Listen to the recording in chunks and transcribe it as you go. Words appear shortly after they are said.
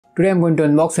Today I'm going to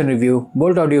unbox and review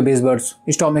Boult Audio BassBuds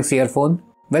StormX earphone.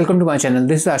 Welcome to my channel,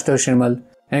 this is Ashutosh Nirmal,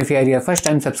 and if you are here first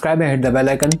time, subscribe and hit the bell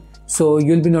icon so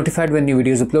you'll be notified when new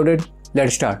videos uploaded.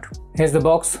 Let's start. Here's the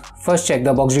box. First check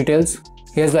the box details.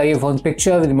 Here's the earphone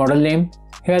picture with the model name.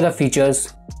 Here are the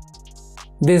features.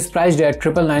 This is priced at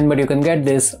 $999, but you can get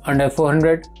this under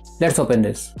 $400. Let's open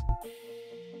this.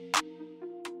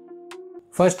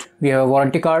 First, we have a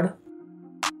warranty card,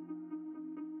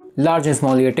 large and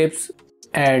small ear tips,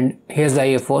 and here's the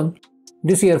earphone.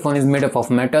 This earphone is made up of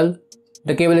metal.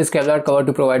 The cable is Kevlar covered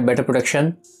to provide better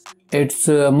protection. It's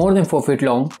more than 4 feet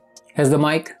long. Here's the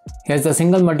mic. Here's the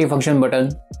single multi-function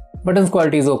button. Button's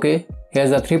quality is okay.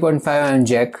 Here's the 3.5mm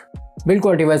jack. Build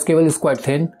quality wise, cable is quite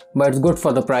thin, but it's good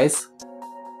for the price.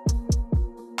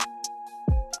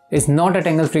 It's not a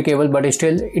tangle-free cable, but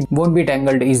still it won't be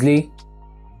tangled easily.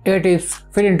 Ear tips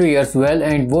fit into ears well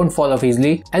and it won't fall off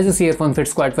easily. As this earphone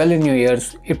fits quite well in your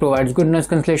ears, it provides good noise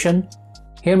cancellation.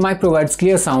 Here mic provides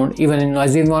clear sound even in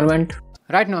noisy environment.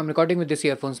 Right now I'm recording with this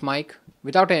earphone's mic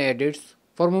without any edits.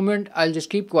 For a moment I'll just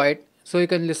keep quiet so you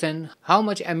can listen how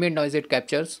much ambient noise it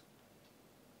captures.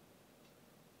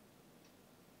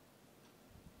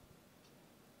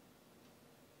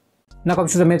 Now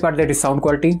comes to the main part, that is sound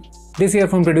quality. This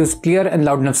earphone produces clear and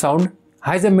loud enough sound.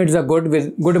 Highs and mids are good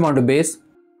with good amount of bass.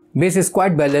 Bass is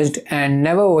quite balanced and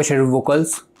never overshadow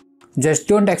vocals. Just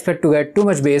don't expect to get too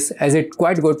much bass as it's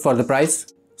quite good for the price.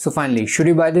 So finally, should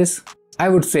you buy this? I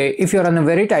would say if you're on a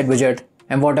very tight budget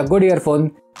and want a good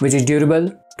earphone which is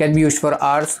durable, can be used for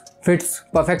hours, fits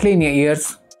perfectly in your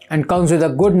ears, and comes with a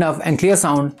good enough and clear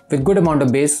sound with good amount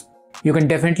of bass, you can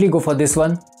definitely go for this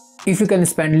one. If you can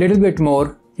spend a little bit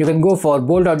more, you can go for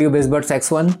Boult Audio BassBuds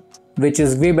X1, which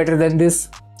is way better than this.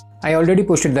 I already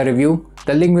posted the review,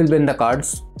 the link will be in the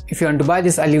cards. If you want to buy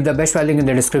this, I'll leave the best buy link in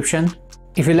the description.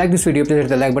 If you like this video, please hit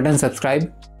the like button and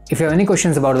subscribe. If you have any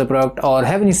questions about the product or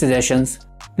have any suggestions,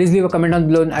 please leave a comment down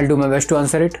below and I'll do my best to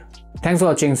answer it. Thanks for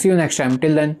watching, see you next time,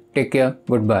 till then, take care,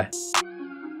 goodbye.